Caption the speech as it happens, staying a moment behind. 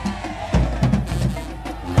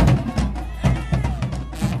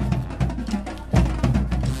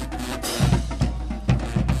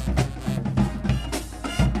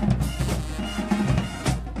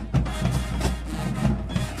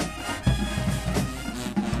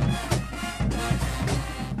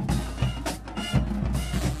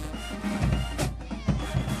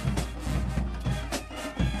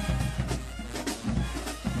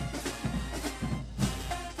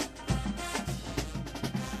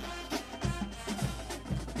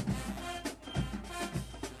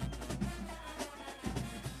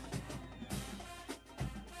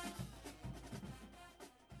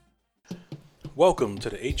Welcome to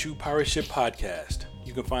the HU Pirate Ship Podcast.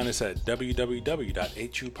 You can find us at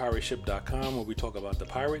www.hupirateship.com where we talk about the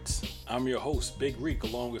Pirates. I'm your host, Big Reek,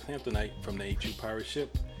 along with Hamptonite from the HU Pirate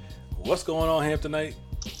Ship. What's going on, Hamptonite?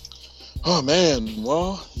 Oh, man.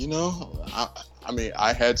 Well,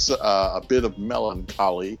 I had a bit of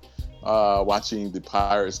melancholy watching the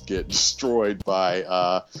Pirates get destroyed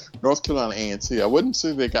by North Carolina A&T. I wouldn't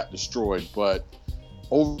say they got destroyed, but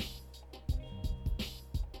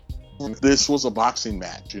this was a boxing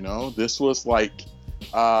match, This was like,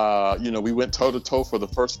 we went toe-to-toe for the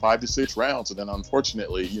first 5 to 6 rounds, and then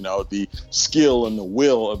unfortunately, the skill and the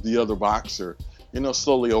will of the other boxer,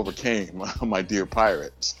 slowly overcame my dear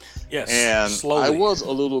Pirates. Yes, and slowly. I was a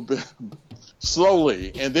little bit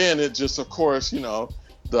slowly, and then it just, of course,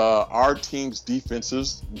 our team's defense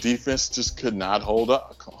just could not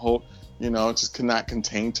just could not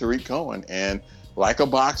contain Tariq Cohen. And like a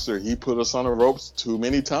boxer, he put us on the ropes too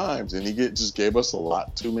many times, and he just gave us a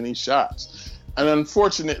lot too many shots. And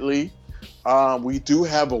unfortunately, we do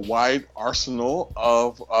have a wide arsenal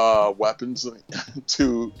of weapons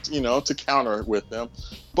to counter with them,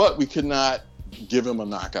 but we could not give him a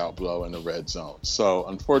knockout blow in the red zone. So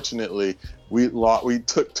unfortunately, we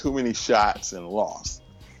took too many shots and lost.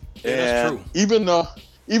 Yeah, and that's true.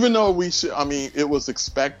 Even though it was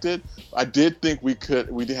expected, I did think we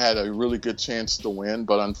had a really good chance to win,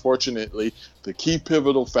 but unfortunately, the key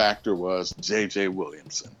pivotal factor was J.J.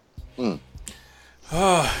 Williamson.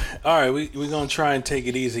 All right, we're gonna try and take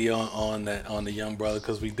it easy on the young brother,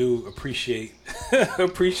 because we do appreciate his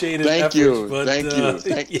efforts. Thank you.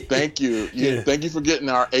 Thank you for getting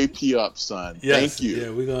our AP up, son. Yes, thank you.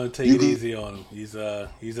 Yeah, we're gonna take it easy on him. He's a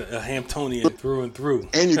Hamptonian through and through.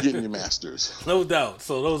 And you're getting your masters. No doubt.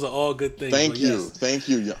 So those are all good things. Thank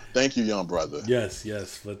you, young brother. Yes.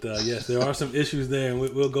 But yes, there are some issues there, and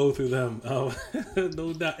we'll go through them. No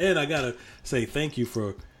doubt. And I gotta say thank you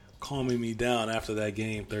for calming me down after that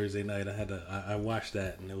game Thursday night. I watched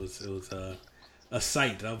that, and it was a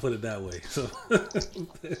sight. I'll put it that way. So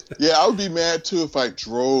yeah, I would be mad too if I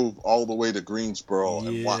drove all the way to Greensboro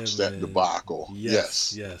and watched that debacle.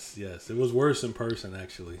 Yes. It was worse in person,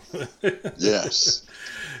 actually. Yes.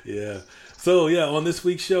 Yeah. So yeah, on this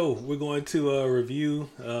week's show, we're going to review,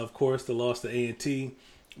 of course, the loss to A&T.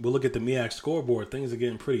 We'll look at the MEAC scoreboard. Things are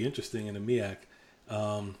getting pretty interesting in the MEAC.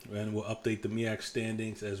 And we'll update the MEAC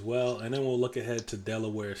standings as well, and then we'll look ahead to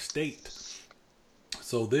Delaware State.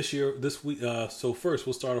 So this week, so first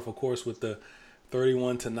we'll start off, of course, with the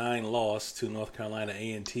 31-9 loss to North Carolina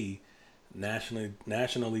A&T,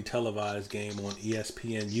 nationally televised game on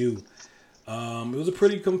ESPNU. It was a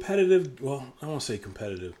pretty competitive. Well, I don't want to say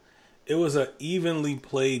competitive. It was an evenly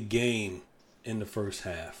played game in the first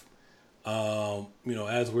half.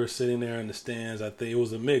 As we're sitting there in the stands, I think it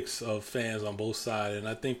was a mix of fans on both sides, and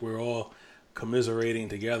I think we're all commiserating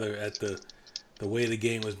together at the way the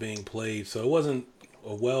game was being played. So it wasn't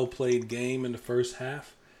a well-played game in the first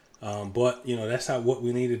half, but that's what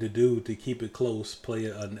we needed to do to keep it close, play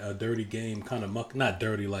a dirty game, kind of not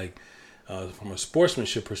dirty like from a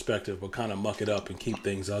sportsmanship perspective, but kind of muck it up and keep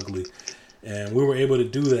things ugly. And we were able to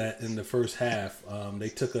do that in the first half. They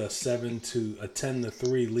took a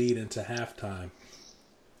 10-3 lead into halftime.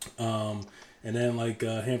 And then, like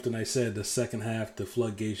Hamptonite said, the second half, the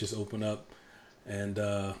floodgates just opened up, and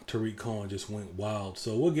Tariq Cohen just went wild.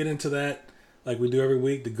 So we'll get into that like we do every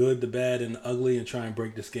week, the good, the bad, and the ugly, and try and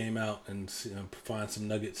break this game out and find some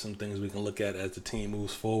nuggets, some things we can look at as the team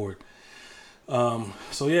moves forward. So,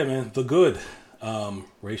 yeah, man, the good.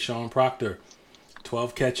 Rayshawn Proctor.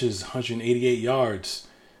 12 catches, 188 yards.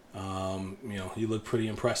 He looked pretty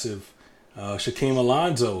impressive. Shaquem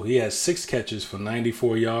Alonzo, he has 6 catches for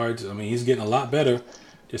 94 yards. I mean, he's getting a lot better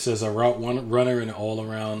just as a route runner and an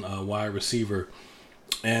all-around wide receiver.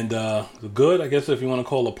 And the good, I guess if you want to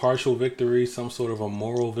call a partial victory, some sort of a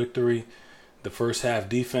moral victory, the first half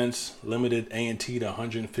defense limited A&T to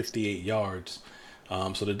 158 yards.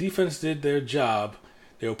 So the defense did their job.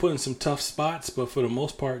 They were put in some tough spots, but for the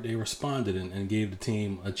most part, they responded and gave the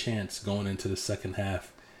team a chance going into the second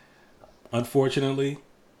half. Unfortunately,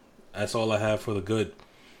 that's all I have for the good.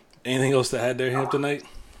 Anything else to add there, Hamptonite?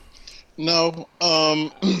 No.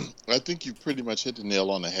 I think you pretty much hit the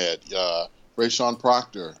nail on the head. Rayshawn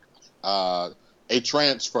Proctor, a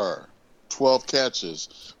transfer, 12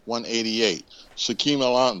 catches, 188. Shaquem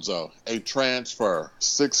Alonzo, a transfer,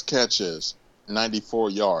 6 catches,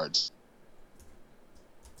 94 yards.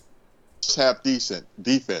 Half decent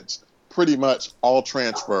defense, pretty much all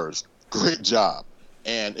transfers. Great job.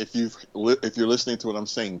 And if you're listening to what I'm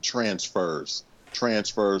saying, transfers,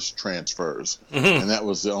 mm-hmm. And that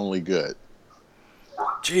was the only good.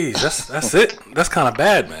 Jeez, that's it. That's kind of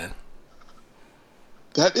bad, man.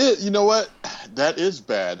 That is, you know what? That is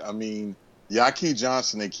bad. I mean, Yaki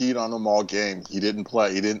Johnson, they keyed on him all game. He didn't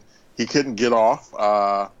play. He couldn't get off.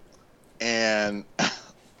 And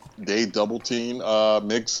they double teamed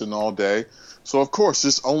Mixon all day. So of course,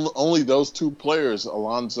 just only those two players,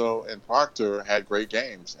 Alonzo and Proctor, had great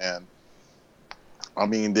games. And I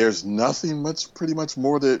mean, there's pretty much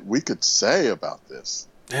more that we could say about this.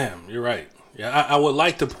 Damn, you're right. Yeah, I would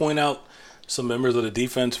like to point out some members of the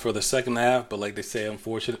defense for the second half, but like they say,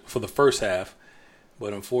 unfortunate for the first half.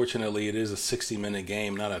 But unfortunately, it is a 60-minute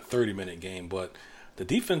game, not a 30-minute game. But the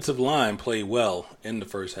defensive line played well in the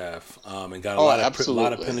first half and got a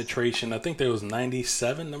lot of penetration. I think there was number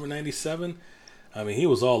 97. I mean, he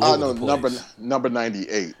was all over the place. Number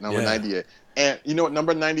 98. 98. And you know what?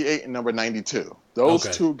 Number 98 and number 92. Those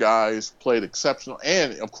two guys played exceptional.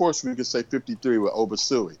 And, of course, we could say 53 with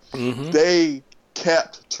Obasui. Mm-hmm. They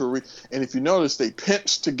kept Tariq. And if you notice, they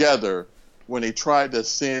pinched together when they tried to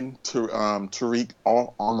send Tariq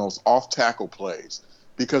on those off-tackle plays,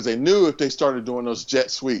 because they knew if they started doing those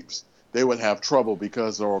jet sweeps, they would have trouble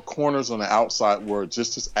because there were corners on the outside were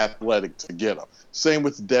just as athletic to get them. Same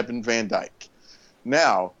with Devin Van Dyke.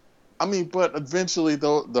 Now, I mean, but eventually,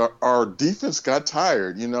 though, our defense got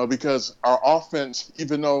tired, because our offense,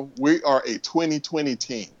 even though we are a 20-20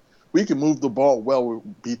 team, we can move the ball well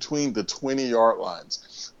between the 20-yard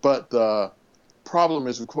lines. But the problem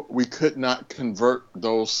is we could not convert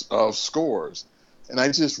those scores. And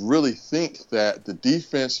I just really think that the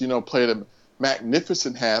defense, played a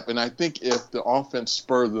magnificent half. And I think if the offense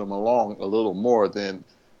spurred them along a little more, then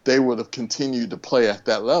they would have continued to play at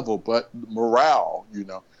that level. But morale,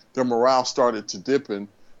 their morale started to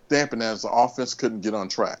dampen as the offense couldn't get on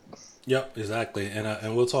track. Yep, exactly.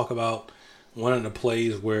 And we'll talk about one of the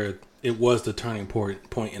plays where it was the turning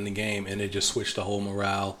point in the game, and it just switched the whole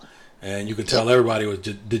morale. And you could tell everybody was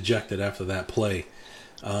dejected after that play.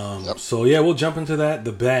 So, yeah, we'll jump into that,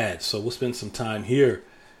 the bad. So we'll spend some time here.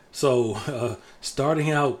 So starting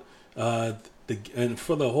out, and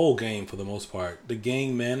for the whole game, for the most part, the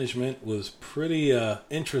game management was pretty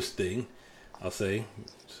interesting, I'll say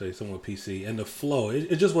somewhat PC. And the flow,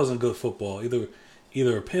 it just wasn't good football.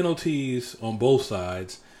 Either penalties on both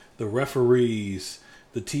sides, the referees,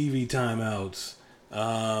 the TV timeouts.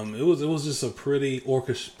 It was just a pretty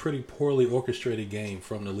poorly orchestrated game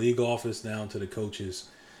from the league office down to the coaches.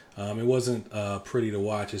 It wasn't pretty to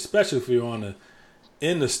watch, especially if you're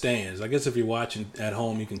in the stands. I guess if you're watching at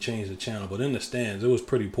home, you can change the channel, but in the stands, it was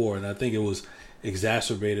pretty poor, and I think it was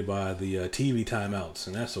exacerbated by the TV timeouts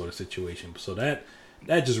and that sort of situation. So that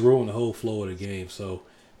just ruined the whole flow of the game. So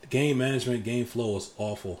the game management, game flow was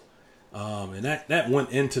awful. And that went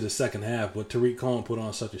into the second half, but Tariq Cohen put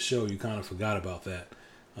on such a show, you kind of forgot about that.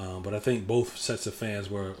 But I think both sets of fans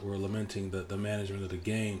were lamenting the management of the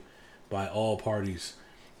game by all parties.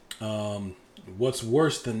 What's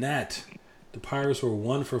worse than that, the Pirates were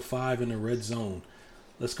 1 for 5 in the red zone.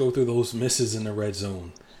 Let's go through those misses in the red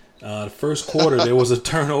zone. The first quarter, there was a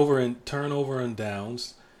turnover and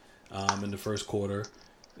downs in the first quarter.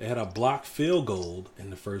 They had a blocked field goal in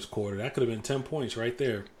the first quarter. That could have been 10 points right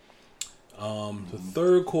there. The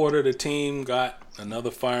third quarter, the team got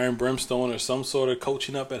another fire and brimstone or some sort of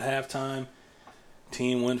coaching up at halftime.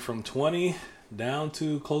 Team went from 20 down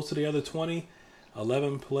to close to the other 20.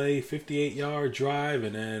 11 play, 58-yard drive,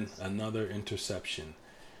 and then another interception.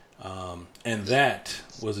 And that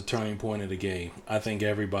was a turning point of the game. I think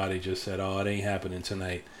everybody just said, it ain't happening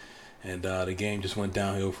tonight. And the game just went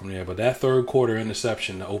downhill from there. But that third quarter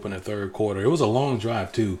interception to open the third quarter, it was a long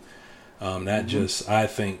drive too. That just, I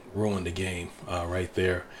think, ruined the game right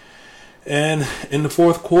there. And in the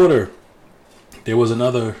fourth quarter, there was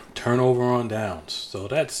another turnover on downs. So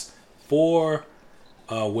that's 4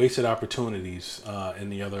 wasted opportunities in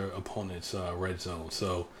the other opponent's red zone.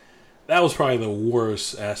 So that was probably the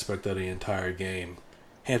worst aspect of the entire game.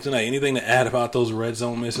 Hampton, anything to add about those red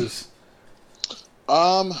zone misses?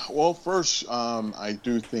 Well, first, I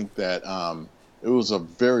do think that it was a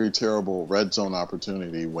very terrible red zone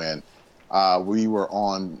opportunity when we were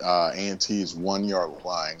on A&T's 1-yard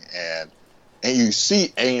line, and you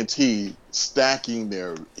see A&T stacking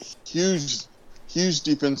their huge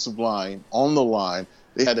defensive line on the line.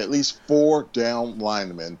 They had at least 4 down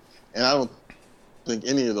linemen, and I don't think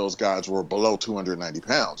any of those guys were below 290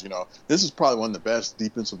 pounds. This is probably one of the best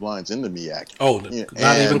defensive lines in the MEAC. Oh,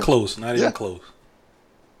 not even close. Not even close.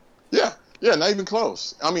 Yeah, not even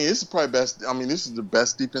close. I mean, this is probably best. I mean, this is the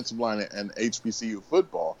best defensive line in HBCU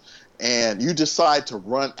football. And you decide to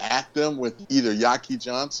run at them with either Yaki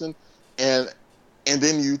Johnson and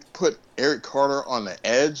then you put Eric Carter on the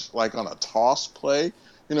edge, like on a toss play.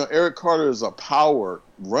 Eric Carter is a power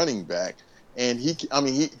running back, And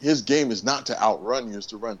his game is not to outrun you, it's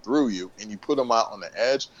to run through you. And you put him out on the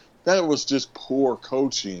edge. That was just poor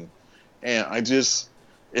coaching. And it just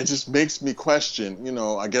makes me question,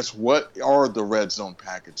 I guess, what are the red zone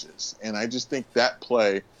packages? And I just think that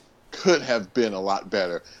play could have been a lot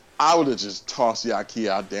better. I would have just tossed Yaki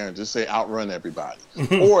out there and just say outrun everybody.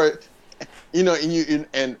 Or,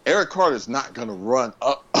 and Eric Carter's not going to run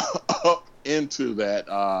up into that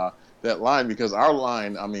line, because our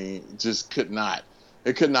line, just could not.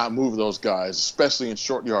 It could not move those guys, especially in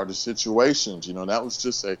short yardage situations. That was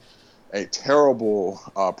just a terrible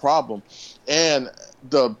problem. And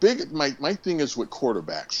my thing is with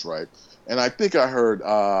quarterbacks, right? And I think I heard,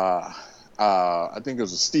 I think it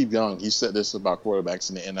was Steve Young. He said this about quarterbacks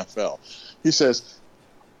in the NFL. He says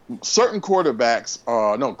certain quarterbacks,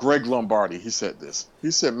 Greg Lombardi, he said this. He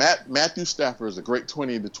said Matthew Stafford is a great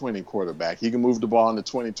 20-20 quarterback. He can move the ball in the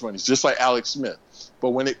 20-20s, just like Alex Smith. But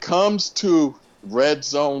when it comes to red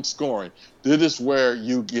zone scoring, this is where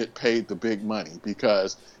you get paid the big money,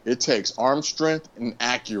 because it takes arm strength and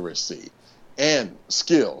accuracy and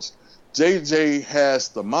skills. JJ has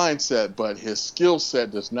the mindset, but his skill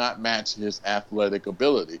set does not match his athletic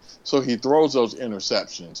ability. So he throws those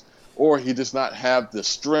interceptions, or he does not have the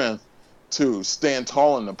strength to stand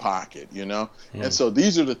tall in the pocket, And so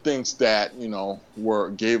these are the things that,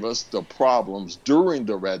 gave us the problems during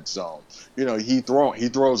the red zone. He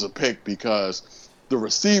throws a pick because the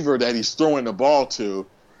receiver that he's throwing the ball to,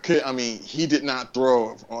 he did not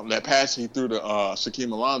throw on that pass he threw to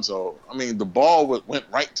Shaquem Alonso. The ball went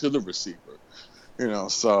right to the receiver.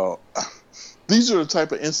 So these are the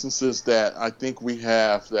type of instances that I think we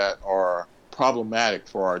have that are problematic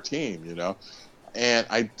for our team, And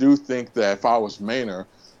I do think that if I was Maynard,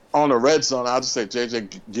 on the red zone, I'll just say,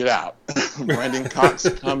 JJ, get out. Brandon Cox,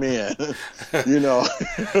 come in.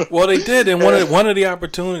 Well, they did. And one of the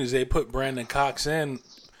opportunities, they put Brandon Cox in.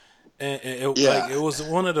 And it was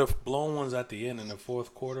one of the blown ones at the end in the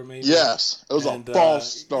fourth quarter, maybe. Yes, it was a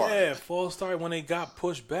false start. Yeah, false start. When they got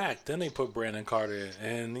pushed back, then they put Brandon Carter in,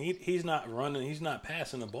 and he's not running, he's not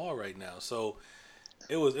passing the ball right now. So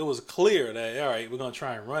it was clear that, all right, we're gonna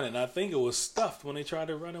try and run it. And I think it was stuffed when they tried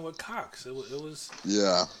to run it with Cox. It was.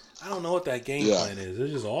 Yeah. I don't know what that game plan is.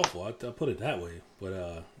 It's just awful. I put it that way,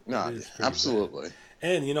 but no, absolutely.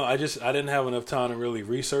 Bad. And I didn't have enough time to really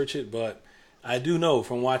research it, but I do know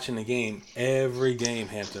from watching the game, every game,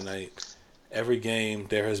 Hamptonite, every game,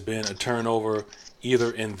 there has been a turnover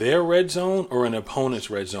either in their red zone or in the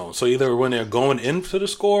opponent's red zone. So either when they're going into the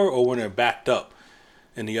score or when they're backed up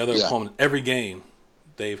in the other opponent. Every game,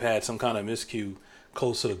 they've had some kind of miscue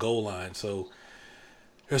close to the goal line. So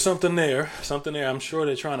there's something there. I'm sure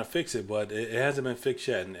they're trying to fix it, but it hasn't been fixed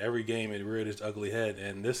yet. And every game, it reared its ugly head.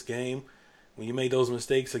 And this game, when you make those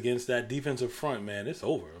mistakes against that defensive front, man, it's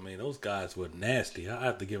over. Those guys were nasty. I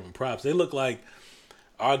have to give them props. They look like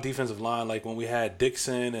our defensive line, like when we had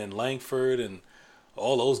Dixon and Langford and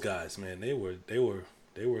all those guys, man. They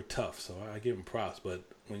were tough. So I give them props. But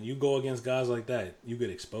when you go against guys like that, you get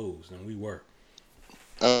exposed, and we were.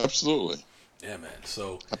 Absolutely. Yeah, man.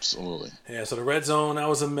 So absolutely. Yeah. So the red zone, that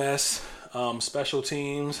was a mess. Special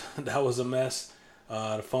teams, that was a mess.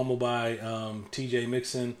 The fumble by T.J.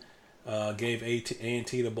 Mixon. Gave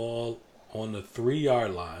A&T the ball on the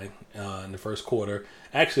 3-yard line in the first quarter.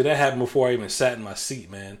 Actually, that happened before I even sat in my seat,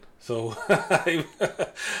 man. So I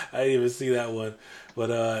didn't even see that one. But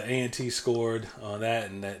A&T scored on that,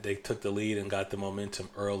 and that they took the lead and got the momentum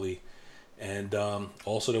early. And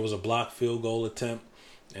also there was a blocked field goal attempt,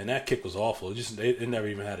 and that kick was awful. It never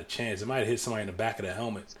even had a chance. It might have hit somebody in the back of the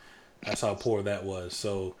helmet. That's how poor that was.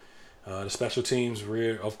 So the special teams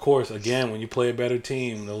of course, again, when you play a better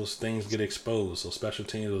team, those things get exposed. So special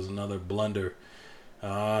teams was another blunder.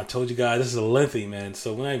 I told you guys, this is a lengthy, man,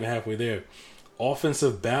 so we're not even halfway there.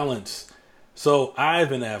 Offensive balance. So I've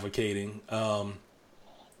been advocating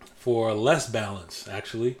for less balance,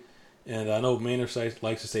 actually. And I know Maynard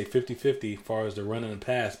likes to say 50-50 as far as the run and the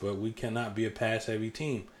pass, but we cannot be a pass-heavy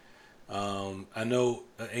team. I know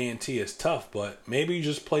A&T is tough, but maybe you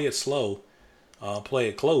just play it slow. Play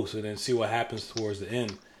it close and then see what happens towards the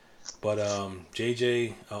end. But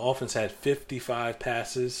JJ offense had 55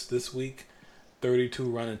 passes this week, 32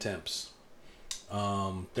 run attempts.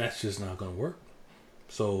 That's just not going to work.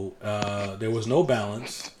 So there was no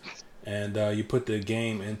balance, and you put the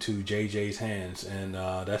game into JJ's hands, and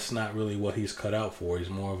that's not really what he's cut out for. He's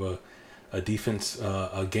more of a defense,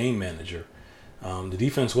 a game manager. The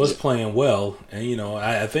defense was playing well, and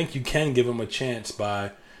I think you can give him a chance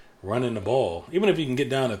by running the ball. Even if you can get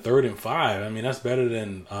down to 3rd and 5, that's better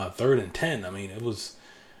than 3rd and 10. It was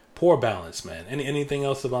poor balance, man. Anything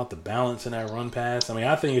else about the balance in that run pass? I mean,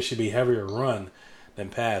 I think it should be heavier run than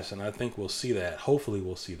pass, and I think we'll see that. Hopefully,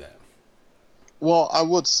 we'll see that. Well, I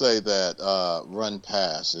would say that run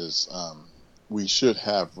pass is we should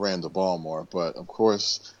have ran the ball more, but of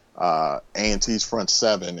course, A&T's front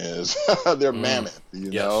seven is they're mammoth,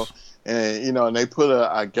 you know, and they put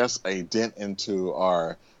I guess a dent into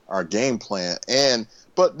our game plan.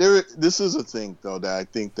 But this is a thing though that I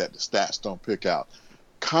think that the stats don't pick out.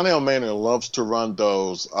 Connell Manor loves to run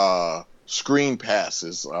those screen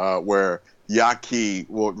passes where Yaki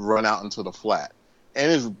will run out into the flat,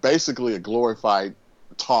 and it's basically a glorified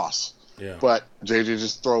toss. Yeah. But JJ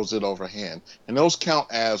just throws it overhand, and those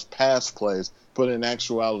count as pass plays, but in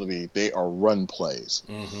actuality, they are run plays.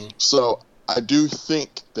 Mm-hmm. So I do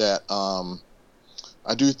think that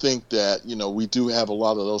we do have a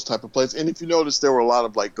lot of those type of plays. And if you notice, there were a lot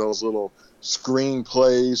of like those little screen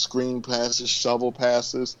plays, screen passes, shovel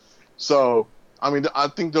passes. So I mean, I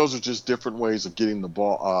think those are just different ways of getting the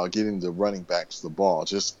ball, getting the running backs the ball,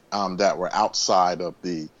 just that were outside of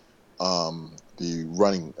the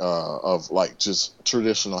running of like just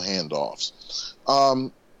traditional handoffs.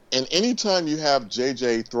 And anytime you have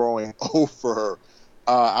JJ throwing over,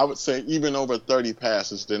 I would say even over 30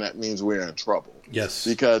 passes, then that means we're in trouble. Yes.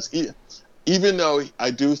 Because even though I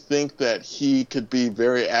do think that he could be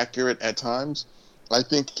very accurate at times, I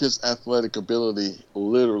think his athletic ability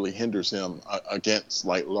literally hinders him against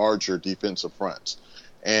like larger defensive fronts.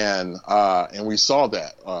 And we saw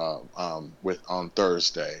that on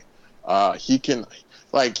Thursday.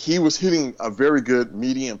 He was hitting a very good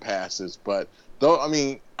medium passes, but though, I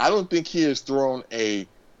mean, I don't think he has thrown a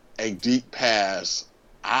deep pass.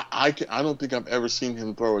 I don't think I've ever seen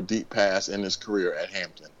him throw a deep pass in his career at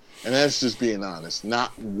Hampton. And that's just being honest.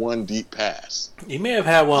 Not one deep pass. He may have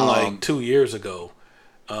had one like 2 years ago.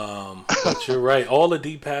 But you're right. All the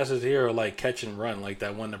deep passes here are like catch and run, like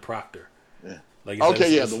that one to Proctor. Yeah.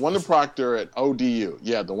 The one to Proctor at ODU.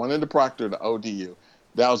 Yeah, the one to Proctor to ODU.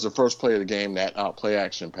 That was the first play of the game, that play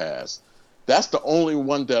action pass. That's the only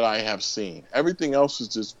one that I have seen. Everything else has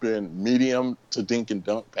just been medium to dink and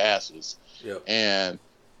dunk passes. Yep. And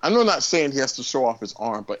I'm not saying he has to show off his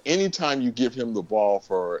arm, but anytime you give him the ball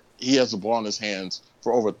he has the ball in his hands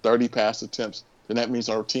for over 30 pass attempts, then that means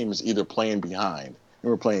our team is either playing behind and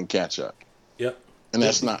we're playing catch up. Yep. And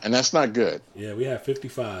that's not good. Yeah, we have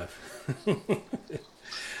 55.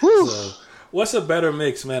 So, what's a better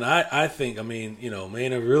mix, man? I think,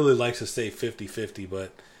 Maynard really likes to say 50-50,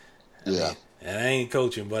 but and I ain't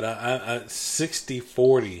coaching, but I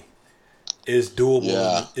 60-40 is doable.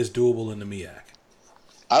 Yeah. Is doable in the MEAC.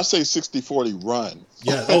 I say 60-40 run.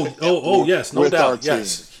 Yeah. Yes, no doubt.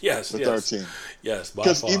 Yes. With our team. Yes,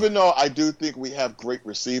 because even though I do think we have great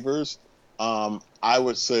receivers, I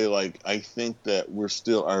would say I think that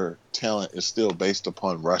our talent is still based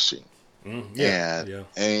upon rushing. And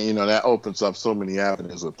that opens up so many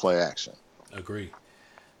avenues with play action. Agree.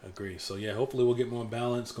 So hopefully we'll get more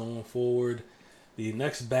balance going forward. The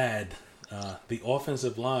next bad, the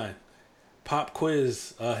offensive line. Pop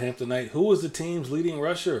quiz, Hampton Knight. Who was the team's leading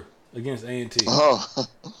rusher against A&T?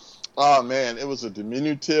 Oh man, it was a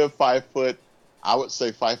diminutive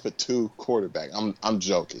 5'2" quarterback. I'm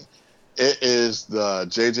joking. It is the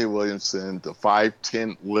J.J. Williamson, the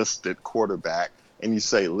 5'10" listed quarterback, and you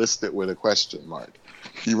say listed with a question mark.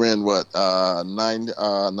 He ran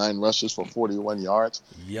nine rushes for 41 yards.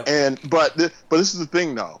 Yep. But this is the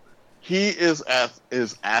thing though. He is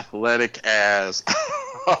athletic as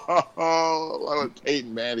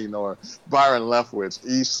Peyton Manning or Byron Leftwich.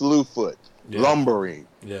 He's slew foot, lumbering.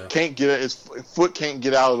 Yeah. His foot can't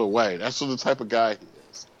get out of the way. That's the type of guy he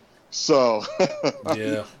is. So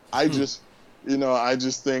I just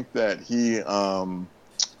think that he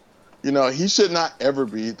should not ever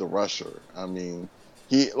be the rusher. I mean,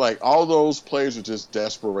 all those plays are just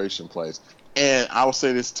desperation plays. And I will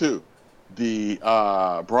say this too. The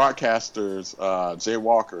broadcasters, Jay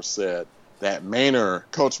Walker said that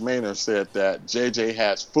Coach Maynard said that JJ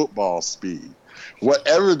has football speed.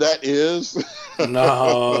 Whatever that is.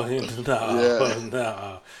 No.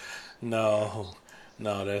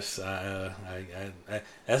 That's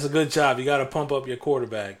that's a good job. You got to pump up your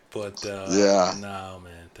quarterback, but no,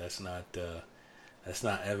 man, that's not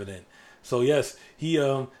evident. So yes, he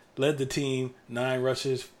led the team 9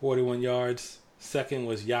 rushes, 41 yards. Second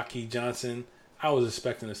was Yaki Johnson. I was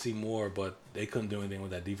expecting to see more, but they couldn't do anything with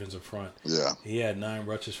that defensive front. Yeah. He had 9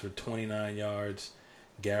 rushes for 29 yards.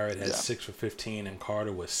 Garrett had 6 for 15, and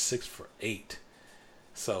Carter was 6 for 8.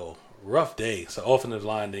 So, rough day. So, offensive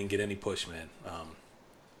line didn't get any push, man.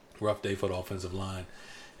 Rough day for the offensive line.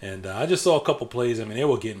 And I just saw a couple plays. I mean, they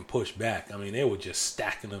were getting pushed back. I mean, they were just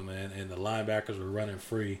stacking them, man. And the linebackers were running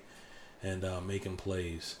free and making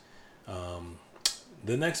plays.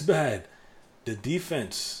 The next bad, the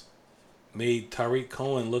defense made Tariq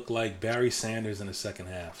Cohen look like Barry Sanders in the second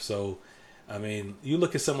half. So, I mean, you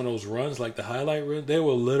look at some of those runs, like the highlight run, they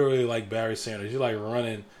were literally like Barry Sanders. You're like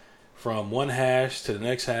running from one hash to the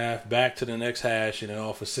next half, back to the next hash, and then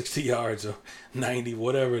off for 60 yards or 90,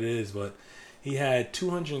 whatever it is. But he had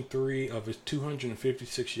 203 of his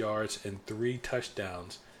 256 yards and 3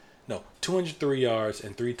 touchdowns. No, 203 yards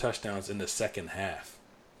and 3 touchdowns in the second half.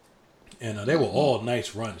 And they were all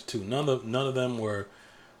nice runs, too. None of them were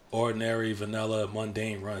ordinary, vanilla,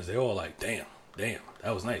 mundane runs. They were all like, damn,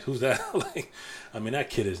 that was nice. Who's that? Like, I mean,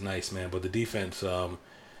 that kid is nice, man. But the defense,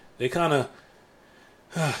 they kind of,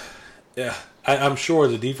 yeah. I'm sure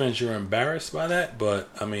the defense, you're embarrassed by that, but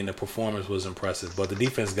I mean, the performance was impressive. But the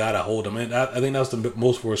defense got to hold them. And I think that was the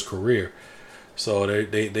most for his career. So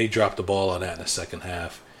they dropped the ball on that in the second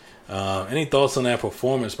half. Any thoughts on that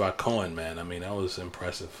performance by Cohen, man? I mean, that was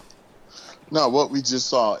impressive. No, what we just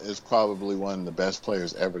saw is probably one of the best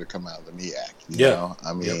players ever to come out of the MEAC. You know?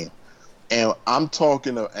 I mean, and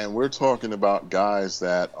we're talking about guys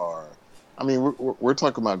that are, I mean, we're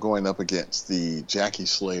talking about going up against the Jackie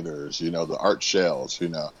Slaters, the Art Shells,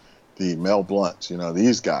 the Mel Blunts,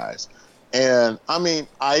 these guys. And, I mean,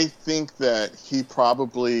 I think that he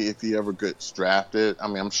probably, if he ever gets drafted, I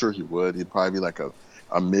mean, I'm sure he would. He'd probably be like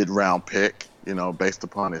a mid-round pick, based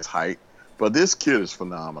upon his height. But this kid is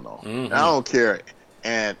phenomenal. Mm-hmm. I don't care.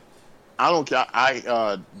 And I don't care.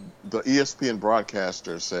 The ESPN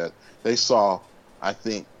broadcaster said they saw, I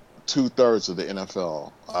think, 2/3 of the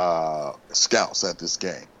NFL scouts at this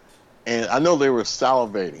game. And I know they were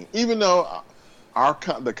salivating, even though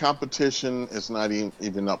the competition is not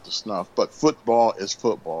even up to snuff. But football is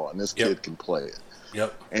football, and this kid can play it.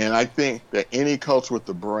 Yep. And I think that any coach with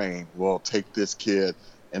the brain will take this kid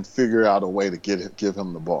and figure out a way to give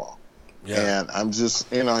him the ball. Yeah. And I'm just,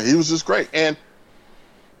 he was just great. And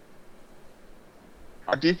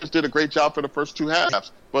our defense did a great job for the first 2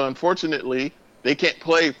 halves. But unfortunately, they can't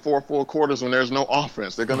play 4 full quarters when there's no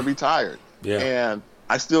offense. They're going to be tired. Yeah. And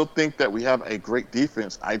I still think that we have a great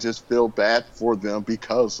defense. I just feel bad for them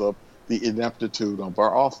because of the ineptitude of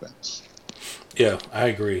our offense. Yeah, I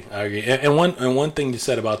agree. And one thing you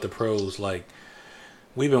said about the pros, like,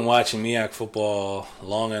 we've been watching MEAC football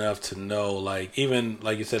long enough to know, like, even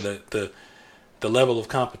like you said, the level of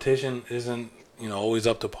competition isn't always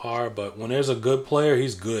up to par. But when there's a good player,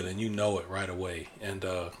 he's good, and you know it right away. And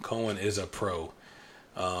Cohen is a pro,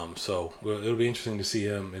 so it'll be interesting to see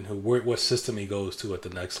him and what system he goes to at the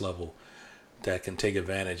next level that can take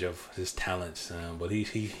advantage of his talents. But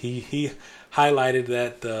he highlighted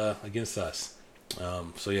that against us.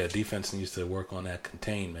 So yeah, defense needs to work on that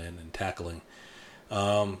containment and tackling.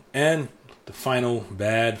 And the final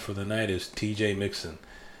bad for the night is TJ Mixon.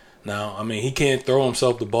 Now, I mean, he can't throw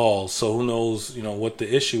himself the ball, so who knows, what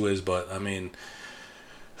the issue is. But, I mean,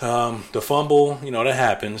 the fumble, that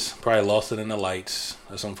happens. Probably lost it in the lights.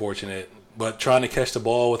 That's unfortunate. But trying to catch the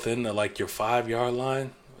ball within, your 5-yard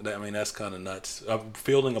line, that's kind of nuts.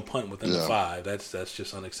 Fielding a punt within the 5, that's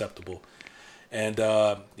just unacceptable. And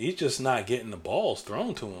he's just not getting the balls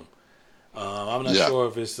thrown to him. I'm not sure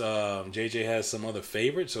if it's JJ has some other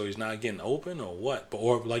favorite, so he's not getting open or what.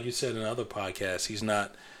 Or like you said in other podcasts, he's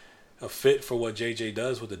not a fit for what JJ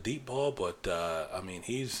does with the deep ball. But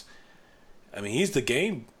he's the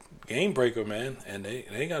game breaker, man, and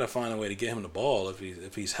they got to find a way to get him the ball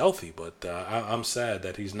if he's healthy. But I'm sad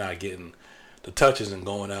that he's not getting the touches and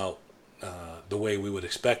going out the way we would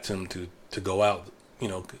expect him to go out.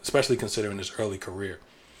 Especially considering his early career.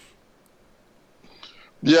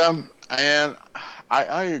 Yeah, and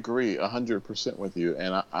I agree 100% with you,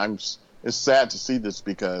 and it's sad to see this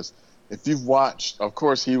because if you've watched, of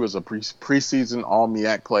course, he was a preseason All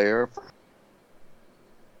MEAC player,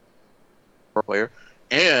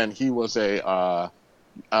 and he was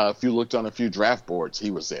if you looked on a few draft boards, he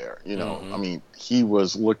was there. Mm-hmm. I mean, he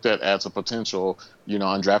was looked at as a potential,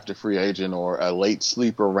 undrafted free agent or a late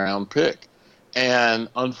sleeper round pick, and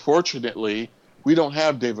unfortunately, we don't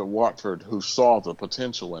have David Watford who saw the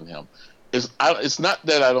potential in him. It's not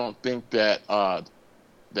that I don't think that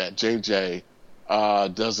that JJ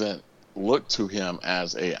doesn't look to him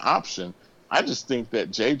as an option. I just think that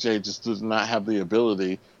JJ just does not have the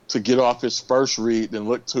ability to get off his first read and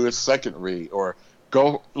look to his second read, or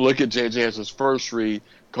go look at JJ as his first read,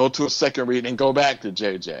 go to a second read, and go back to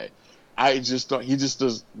JJ. I just don't. He just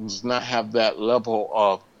does not have that level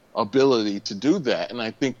of ability to do that, and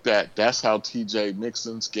I think that that's how TJ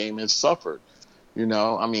Mixon's game has suffered.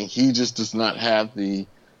 He just does not have the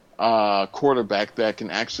quarterback that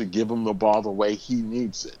can actually give him the ball the way he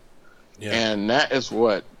needs it. Yeah. And that is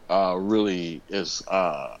what really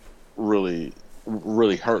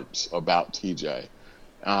hurts about TJ,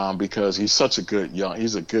 because he's such a good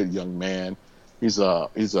young man. He's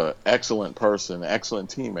a excellent person, an excellent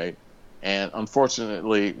teammate, and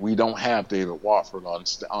unfortunately, we don't have David Watford on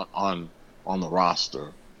the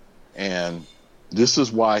roster, and this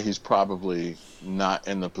is why he's probably not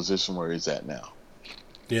in the position where he's at now.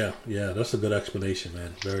 Yeah, that's a good explanation,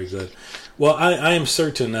 man. Very good. Well, I am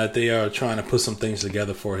certain that they are trying to put some things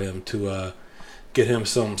together for him to get him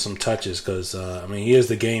some touches, because he is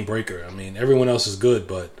the game breaker. Everyone else is good,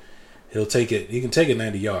 but he'll take it. He can take it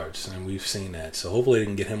 90 yards, and we've seen that. So hopefully they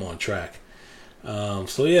can get him on track.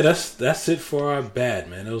 So yeah, that's it for our bad,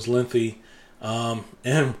 man. It was lengthy,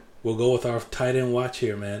 and we'll go with our tight end watch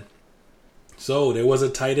here, man. So there was a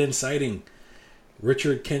tight end sighting.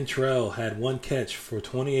 Richard Kentrell had one catch for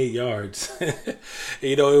 28 yards.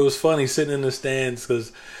 It was funny sitting in the stands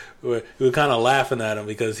because we were kind of laughing at him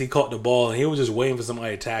because he caught the ball and he was just waiting for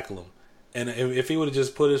somebody to tackle him. And if he would have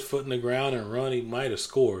just put his foot in the ground and run, he might have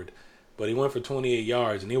scored. But he went for 28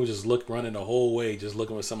 yards and he was just running the whole way, just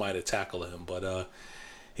looking for somebody to tackle him. But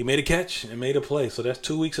he made a catch and made a play. So that's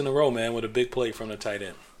 2 weeks in a row, man, with a big play from the tight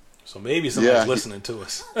end. So maybe somebody's listening to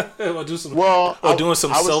us. Doing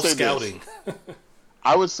some self-scouting.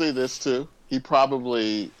 I would say this too. He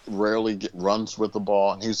probably rarely runs with the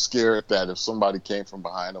ball, and he's scared that if somebody came from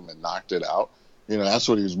behind him and knocked it out, that's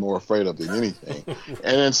what he was more afraid of than anything.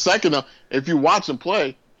 And then second, if you watch him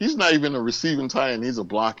play, he's not even a receiving tight end; he's a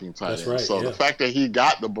blocking tight end. Right, so the fact that he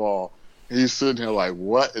got the ball, he's sitting here like,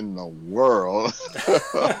 what in the world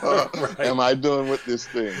am I doing with this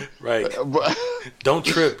thing? Right. But, don't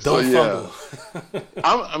trip. Don't fumble.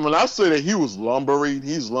 When I say that he was lumbering,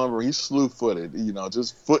 he's lumbering. He's slew-footed.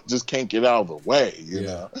 Foot just can't get out of the way. You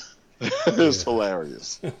know, it's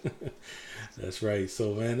hilarious. That's right.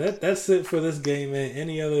 So, man, that's it for this game, man.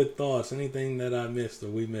 Any other thoughts? Anything that I missed or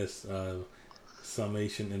we missed?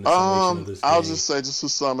 Summation of this game. I'll just say, just to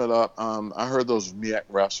sum it up, I heard those MEAC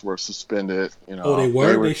refs were suspended. They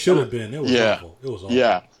were? They should have been. It was awful. It was awful.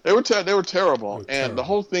 Yeah, they were terrible. And the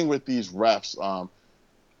whole thing with these refs,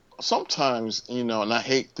 sometimes, and I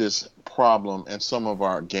hate this problem in some of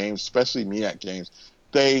our games, especially MEAC games,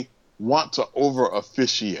 they want to over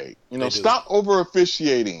officiate. Stop over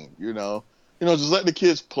officiating. Just let the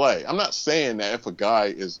kids play. I'm not saying that if a guy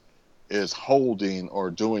is holding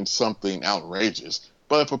or doing something outrageous.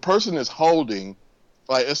 But if a person is holding,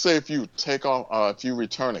 like let's say if you if you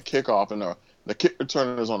return a kickoff and the kick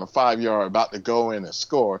returner is on the 5-yard about to go in and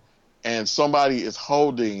score, and somebody is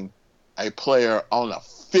holding a player on the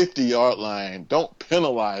 50-yard line, don't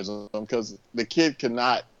penalize them because the kid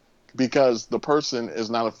cannot, because the person is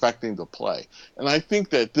not affecting the play. And I think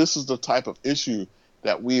that this is the type of issue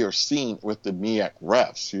that we are seeing with the MEAC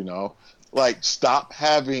refs, Like, stop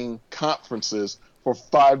having conferences for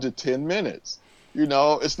 5 to 10 minutes.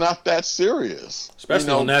 It's not that serious.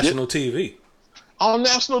 Especially on national TV. On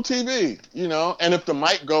national TV, And if the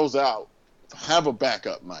mic goes out, have a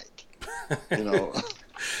backup mic,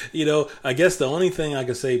 I guess the only thing I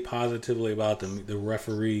can say positively about the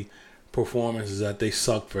referee performance is that they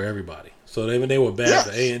sucked for everybody. So they were bad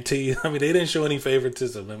for A&T. They didn't show any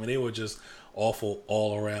favoritism. They were just awful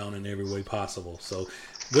all around in every way possible. So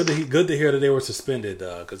good to hear that they were suspended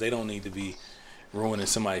because they don't need to be ruining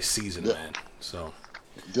somebody's season, man. So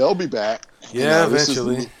they'll be back. Yeah,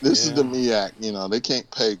 eventually. This is the MEAC. They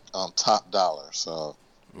can't pay top dollar, so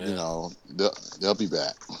they'll be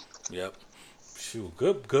back. Yep. Shoot,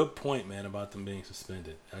 good point, man, about them being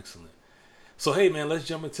suspended. Excellent. So hey, man, let's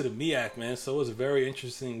jump into the MEAC, man. So it was a very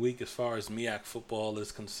interesting week as far as MEAC football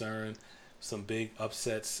is concerned. Some big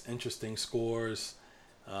upsets, interesting scores.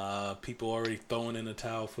 People already throwing in the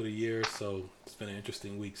towel for the year, so it's been an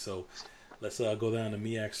interesting week. So let's go down to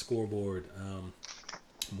MEAC scoreboard.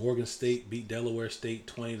 Morgan State beat Delaware State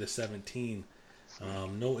 20-17.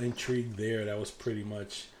 No intrigue there. That was pretty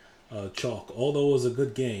much chalk. Although it was a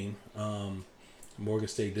good game, Morgan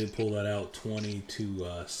State did pull that out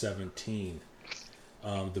 20-17.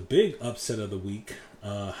 The big upset of the week,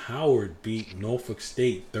 Howard beat Norfolk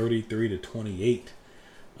State 33-28.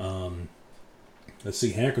 Let's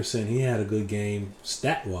see, Hankerson, he had a good game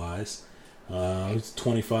stat-wise. He was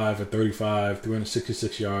 25 for 35,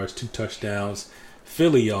 366 yards, 2 touchdowns.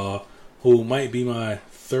 Philly, y'all, who might be my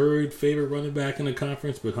third favorite running back in the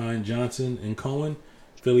conference behind Johnson and Cohen.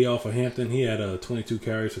 Philly off of Hampton, he had 22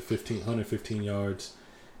 carries for 115 yards.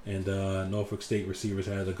 And Norfolk State receivers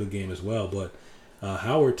had a good game as well. But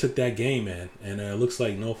Howard took that game, man. And it looks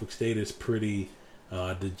like Norfolk State is pretty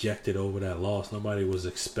dejected over that loss. Nobody was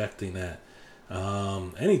expecting that.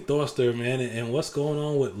 Any thoughts there, man? And what's going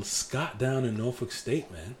on with Scott down in Norfolk State,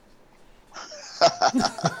 man?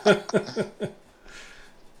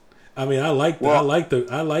 I mean, I like the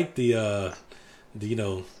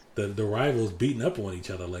rivals beating up on each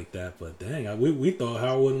other like that. But dang, we thought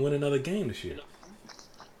Howard wouldn't win another game this year.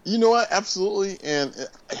 You know what? Absolutely. And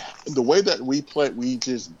the way that we played, we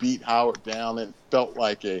just beat Howard down. It felt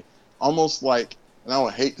like almost like, and I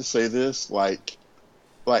would hate to say this, like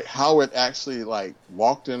Howard actually like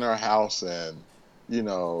walked in our house and,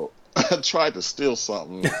 tried to steal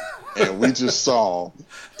something, and we just saw,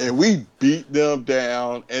 and we beat them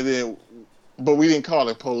down, but we didn't call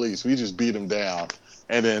the police. We just beat him down,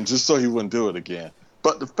 and then just so he wouldn't do it again.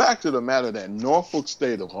 But the fact of the matter that Norfolk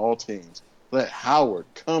State of all teams let Howard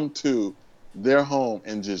come to their home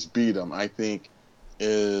and just beat them, I think,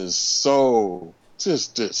 is so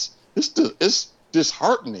it's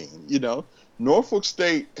disheartening. Norfolk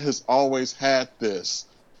State has always had this,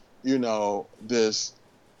 this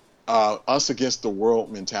us against the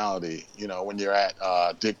world mentality. When you're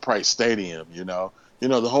at Dick Price Stadium, the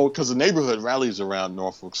whole, because the neighborhood rallies around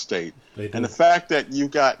Norfolk State, and the fact that you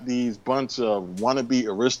got these bunch of wannabe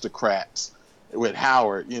aristocrats with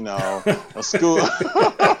Howard, a school,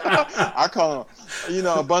 I call them,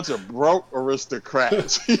 a bunch of broke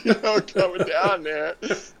aristocrats, coming down there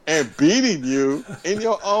and beating you in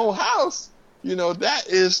your own house. That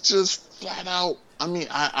is just flat out. I mean,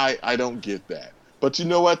 I don't get that. But you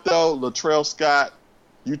know what, though? Latrell Scott,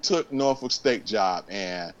 you took Norfolk State job,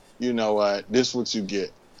 and you know what? This is what you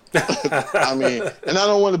get. I mean, and I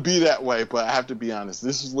don't want to be that way, but I have to be honest.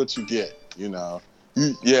 This is what you get,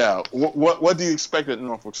 What do you expect at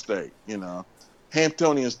Norfolk State?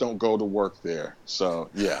 Hamptonians don't go to work there.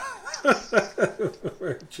 So, yeah.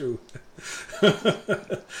 Very true.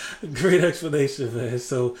 Great explanation, man.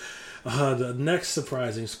 So, the next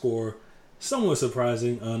surprising score, somewhat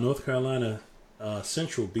surprising, North Carolina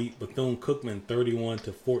Central beat Bethune-Cookman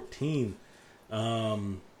 31-14.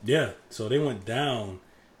 So they went down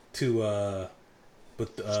to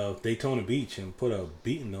Daytona Beach and put a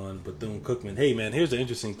beating on Bethune-Cookman. Hey, man, here's the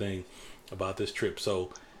interesting thing about this trip. So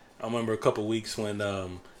I remember a couple weeks when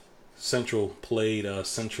Central played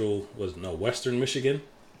Western Michigan.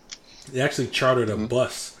 They actually chartered a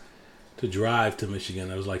bus to drive to Michigan.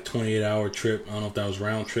 It was like 28-hour trip. I don't know if that was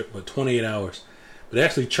round trip, but 28 hours. But they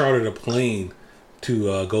actually chartered a plane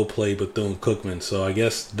to go play Bethune-Cookman. So I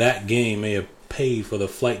guess that game may have paid for the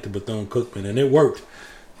flight to Bethune-Cookman, and it worked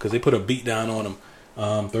because they put a beat down on them.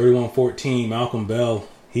 31-14. Malcolm Bell,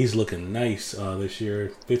 he's looking nice this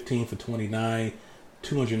year. 15 for 29,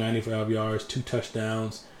 295 yards, 2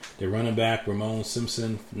 touchdowns. Their running back, Ramon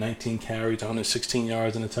Simpson, 19 carries, 116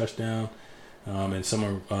 yards and a touchdown. And some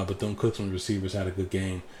of Bethune-Cookman's receivers had a good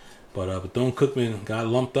game. But Bethune-Cookman got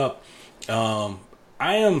lumped up.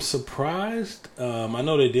 I am surprised. I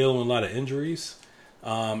know they're dealing with a lot of injuries.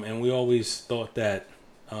 And we always thought that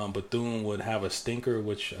Bethune would have a stinker,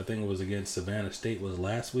 which I think was against Savannah State was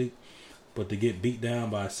last week. But to get beat down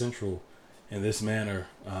by Central in this manner,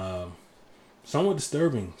 somewhat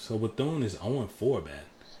disturbing. So Bethune is 0-4, man.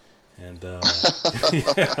 And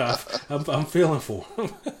I'm feeling for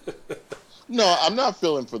them. No, I'm not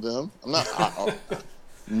feeling for them. I'm not.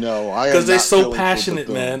 No, I am because they're not so feeling passionate,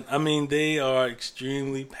 for Bethune. man. I mean, they are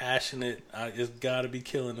extremely passionate. It's got to be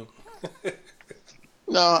killing them.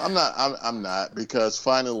 No, I'm not. I'm not, because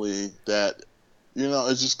finally that,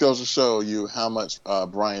 it just goes to show you how much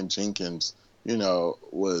Brian Jenkins,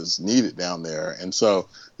 was needed down there, and so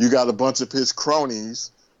you got a bunch of his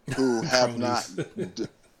cronies who have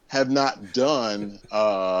not done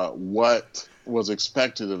what was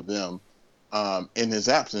expected of them in his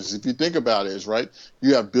absence. If you think about it, right?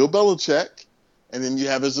 You have Bill Belichick, and then you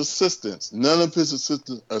have his assistants. None of his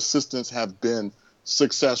assistants have been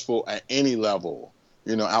successful at any level,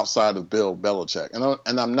 outside of Bill Belichick.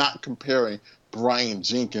 And I'm not comparing Brian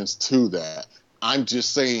Jenkins to that. I'm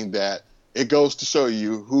just saying that it goes to show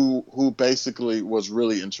you who basically was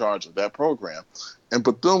really in charge of that program. And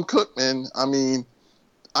Bethune-Cookman, I mean,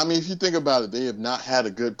 if you think about it, they have not had a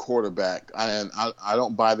good quarterback. And I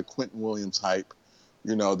don't buy the Quentin Williams hype.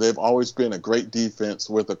 They've always been a great defense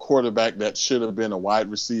with a quarterback that should have been a wide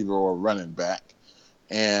receiver or a running back.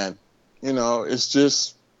 And, it's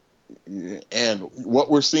just, and what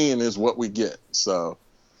we're seeing is what we get. So,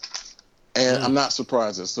 and I'm not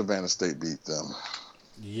surprised that Savannah State beat them.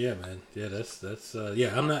 Yeah, man. Yeah, that's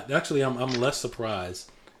I'm not, actually, I'm less surprised.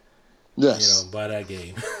 Yes. By that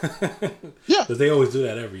game. Yeah. Because they always do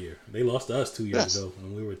that every year. They lost to us 2 years ago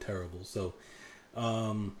when we were terrible. So,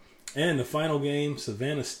 And the final game,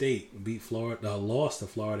 Savannah State beat Florida, lost to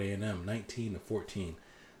Florida A&M 19-14.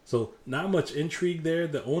 So not much intrigue there.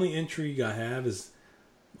 The only intrigue I have is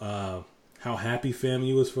how happy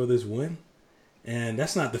FAMU is for this win. And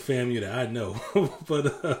that's not the FAMU that I know,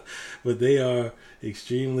 but they are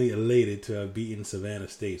extremely elated to have beaten Savannah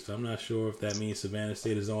State. So I'm not sure if that means Savannah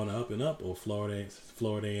State is on the up and up, or Florida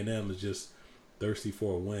A&M is just thirsty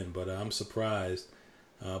for a win. But I'm surprised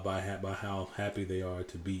by how happy they are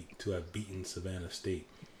to have beaten Savannah State.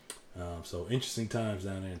 So interesting times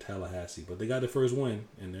down there in Tallahassee, but they got their first win,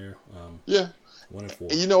 and they're 1-4.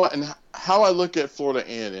 And you know what? And how I look at Florida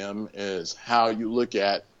A&M is how you look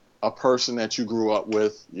at a person that you grew up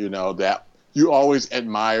with, you know, that you always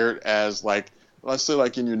admired as, like, let's say,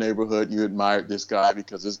 like in your neighborhood, you admired this guy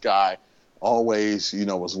because this guy always, you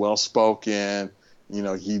know, was well spoken. You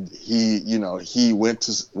know, he went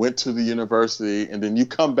to the university, and then you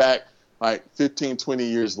come back like 15, 20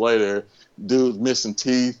 years later, dude's missing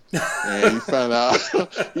teeth, and you found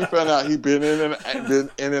out he'd been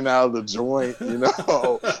in and out of the joint. You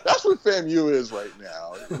know, that's what FAMU is right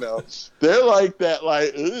now. You know, they're like that.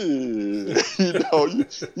 Like, you know,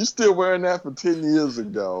 you still wearing that from 10 years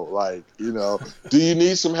ago. Like, you know, do you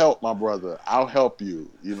need some help, my brother? I'll help you.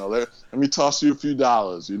 You know, let me toss you a few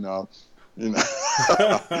dollars. You know.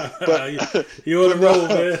 But you on the road,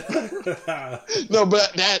 man. No,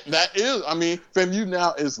 but that is. I mean, FAMU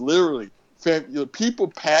now is literally. People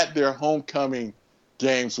pad their homecoming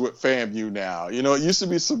games with FAMU now. You know, it used to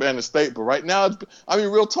be Savannah State, but right now,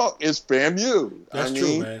 real talk, it's FAMU. That's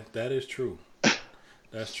true, man. That is true.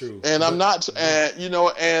 That's true. And I'm not, and you know,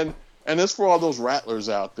 and it's for all those rattlers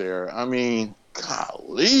out there. I mean,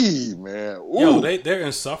 golly, man. Ooh. Yo, they're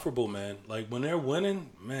insufferable, man. Like, when they're winning,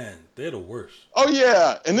 man, they're the worst. Oh,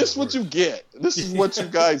 yeah. And this is what you get. This is what you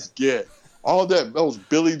guys get. All those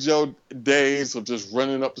Billy Joe days of just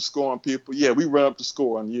running up the score on people. Yeah, we run up the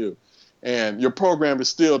score on you. And your program is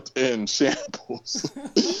still in shambles.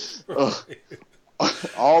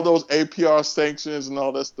 All those APR sanctions and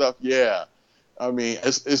all that stuff, yeah. I mean,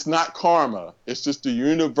 it's not karma. It's just the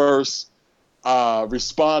universe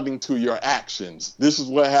responding to your actions. This is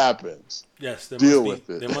what happens. Yes, deal with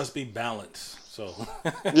it. There must be balance. So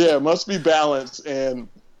yeah, it must be balance, and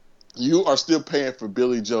you are still paying for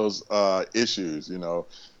Billy Joe's issues, you know.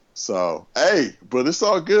 So, hey, but it's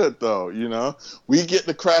all good, though, you know. We get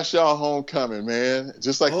to crash y'all homecoming, man,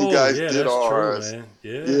 just like you guys did ours. True, man.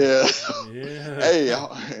 Yeah. Hey,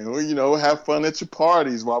 you know, have fun at your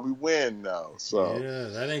parties while we win, though. So yeah,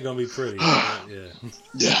 that ain't gonna be pretty.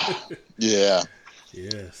 Yeah.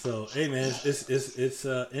 So, hey, man, it's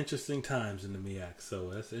interesting times in the MEAC. So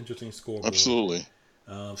that's interesting scoreboard. Absolutely.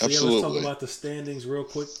 Let's talk about the standings real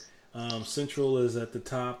quick. Central is at the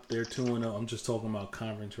top. They're 2-0. I'm just talking about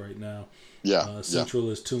conference right now. Central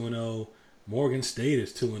is 2-0. Morgan State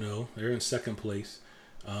is 2-0. They're in second place.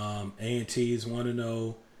 A&T is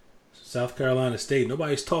 1-0. South Carolina State,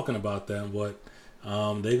 nobody's talking about them, but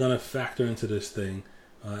they're going to factor into this thing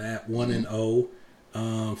at 1-0.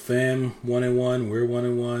 FAM 1-1. We're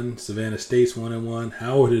 1-1. Savannah State's 1-1.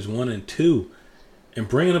 Howard is 1-2. And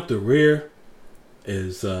bringing up the rear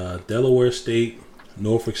is Delaware State,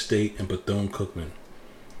 Norfolk State, and Bethune-Cookman.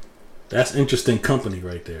 That's interesting company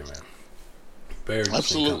right there, man. Very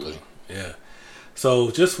interesting company. Yeah. So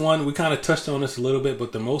just one, we kind of touched on this a little bit,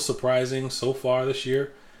 but the most surprising so far this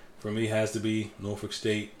year for me has to be Norfolk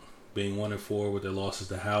State being 1-4 with their losses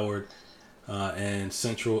to Howard and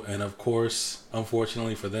Central. And, of course,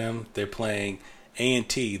 unfortunately for them, they're playing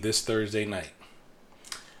A&T this Thursday night.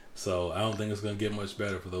 So I don't think it's going to get much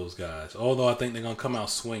better for those guys. Although I think they're going to come out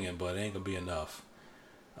swinging, but it ain't going to be enough.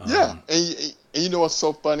 And you know what's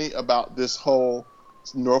so funny about this whole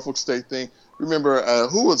Norfolk State thing? Remember,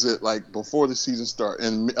 who was it, like, before the season started,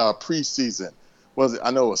 in preseason? Was it? I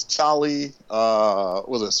know it was Charlie,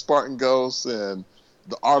 was it Spartan Ghost, and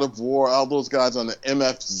the Art of War, all those guys on the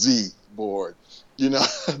MFZ board. You know,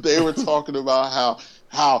 they were talking about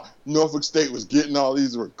how Norfolk State was getting all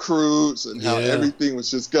these recruits and how everything was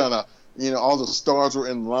just gonna, you know, all the stars were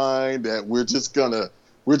in line, that we're just gonna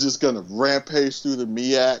rampage through the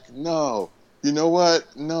MEAC. No, you know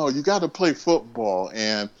what? No, you got to play football.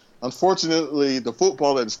 And unfortunately, the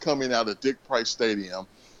football that is coming out of Dick Price Stadium,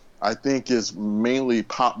 I think, is mainly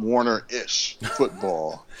Pop Warner-ish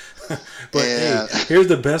football. But hey, here's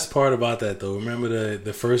the best part about that, though. Remember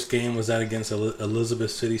the first game was that against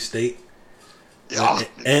Elizabeth City State? Yeah.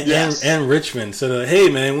 And Richmond. So, hey,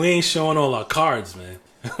 man, we ain't showing all our cards, man.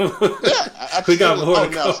 Yeah, we got more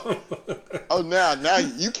to go. Now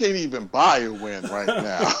you can't even buy a win right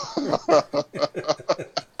now.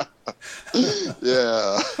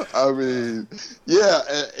 Yeah, I mean, yeah,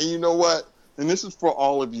 and you know what? And this is for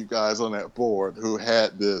all of you guys on that board who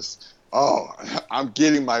had this. Oh, I'm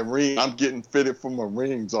getting my ring. I'm getting fitted for my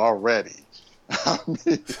rings already. I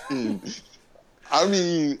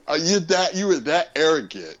mean, you were that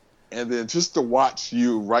arrogant, and then just to watch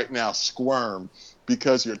you right now squirm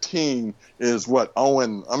because your team is what,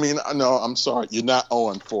 Owen. I mean, no, I'm sorry, you're not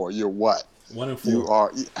 0-4. You're what? 1-4. You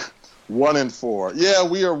are 1-4. Yeah,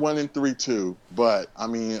 we are 1-3 too. But I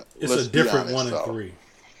mean, it's a different 1-3.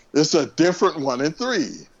 It's a different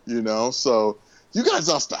 1-3. You know, so you guys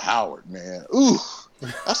lost to Howard, man. Ooh,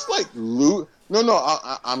 that's like No.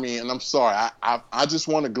 I mean, and I'm sorry. I just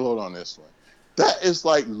want to gloat on this one. That is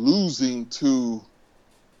like losing to,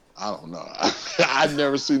 I don't know. I've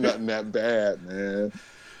never seen nothing that bad, man.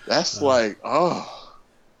 That's like, oh.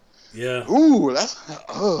 Yeah. Ooh, that's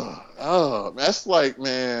like,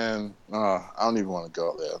 man, I don't even want to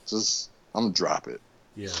go there. I'm going to drop it.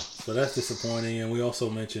 Yeah, so that's disappointing. And we also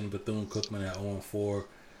mentioned Bethune-Cookman at 0-4,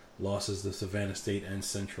 losses to Savannah State and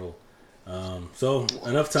Central. So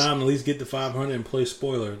enough time to at least get to 500 and play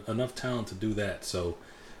spoiler. Enough talent to do that. So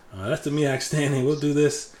that's the MEAC standing. We'll do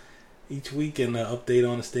this each week and update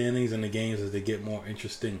on the standings and the games as they get more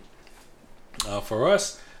interesting. For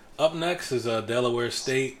us, up next is Delaware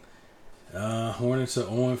State. Hornets are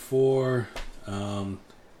 0-4.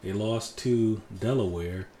 They lost to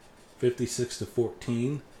Delaware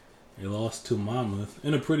 56-14. They lost to Monmouth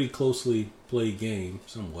in a pretty closely played game,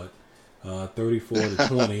 somewhat,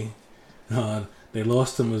 34-20. They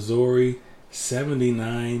lost to Missouri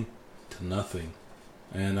 79-0.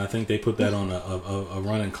 And I think they put that on a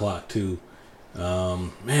running clock too.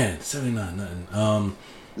 79-0.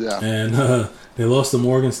 Yeah. And they lost to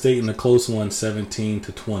Morgan State in a close one,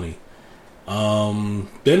 17-20.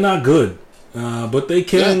 They're not good, but they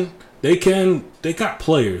got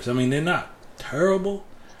players. I mean, they're not terrible.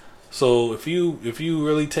 So if you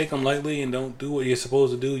really take them lightly and don't do what you're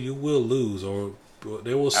supposed to do, you will lose or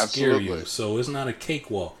they will scare you. So it's not a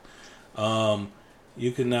cakewalk.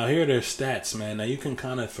 You can now hear their stats, man. Now you can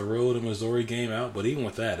kind of throw the Missouri game out, but even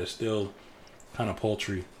with that, it's still kind of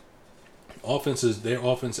paltry. Their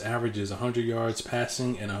offense averages 100 yards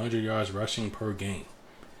passing and 100 yards rushing per game.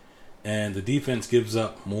 And the defense gives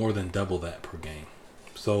up more than double that per game.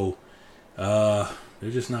 So, they're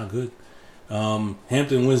just not good.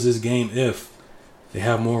 Hampton wins this game if they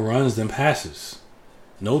have more runs than passes.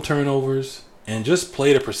 No turnovers, and just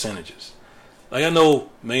play the percentages. Like, I know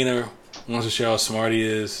Maynard wants to show how smart he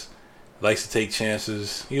is, likes to take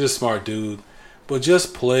chances. He's a smart dude. But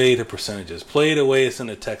just play the percentages. Play the way it's in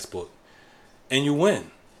the textbook. And you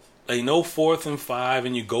win. Like, no 4th and 5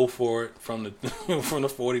 and you go for it from the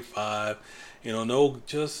 45.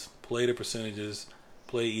 Just play the percentages,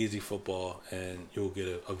 play easy football, and you'll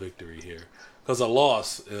get a victory here. Because a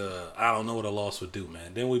loss, I don't know what a loss would do,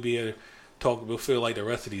 man. Then we'll be able to talk, we'll feel like the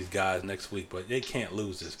rest of these guys next week, but they can't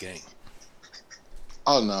lose this game.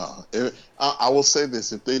 Oh, no. I will say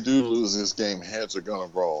this. If they do lose this game, heads are going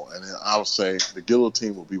to roll. And then I will say the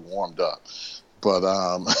guillotine will be warmed up. But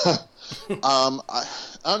I'm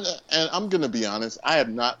going to be honest. I have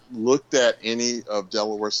not looked at any of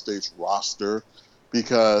Delaware State's roster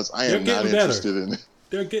because I am not interested in it.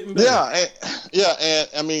 They're getting better. Yeah, and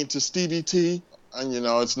I mean, to Stevie T, and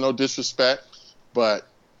it's no disrespect, but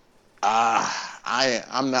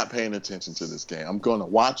I'm not paying attention to this game. I'm going to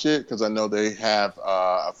watch it because I know they have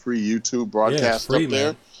a free YouTube broadcast free, up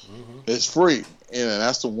there. Mm-hmm. It's free, and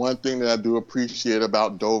that's the one thing that I do appreciate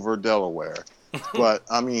about Dover, Delaware. But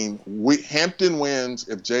I mean, Hampton wins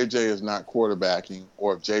if JJ is not quarterbacking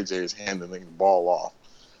or if JJ is handling the ball off,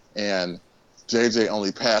 and JJ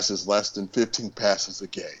only passes less than 15 passes a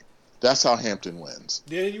game. That's how Hampton wins.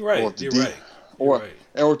 Yeah, you're right. Or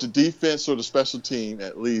if the defense or the special team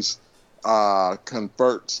at least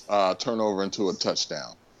converts turnover into a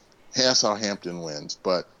touchdown. That's how Hampton wins.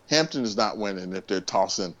 But Hampton is not winning if they're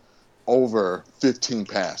tossing over 15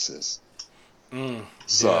 passes.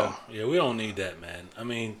 Yeah, we don't need that, man. I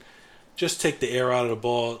mean, just take the air out of the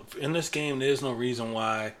ball. In this game, there's no reason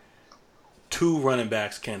why 2 running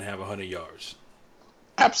backs can't have 100 yards.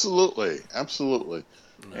 Absolutely. No.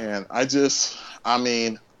 And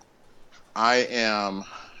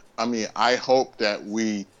I hope that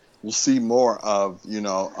we will see more of,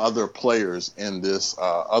 other players in this,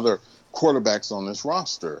 other quarterbacks on this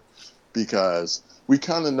roster, because we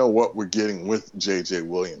kind of know what we're getting with J.J.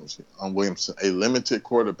 Williamson, a limited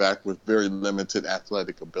quarterback with very limited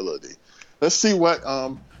athletic ability. Let's see what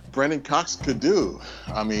Brandon Cox could do.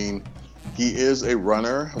 I mean, he is a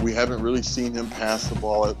runner. We haven't really seen him pass the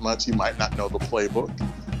ball as much. He might not know the playbook.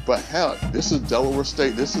 But hell, this is Delaware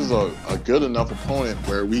State. This is a good enough opponent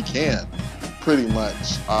where we can pretty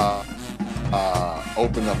much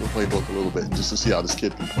open up the playbook a little bit just to see how this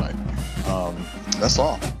kid can play. That's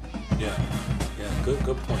all. Yeah, good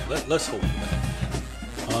point. Let's hope for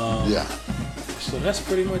that. Yeah. So that's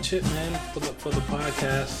pretty much it, man, for the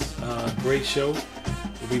podcast. Great show.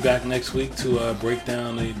 We'll be back next week to break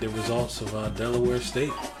down the results of Delaware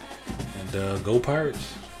State. And go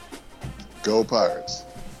Pirates. Go Pirates.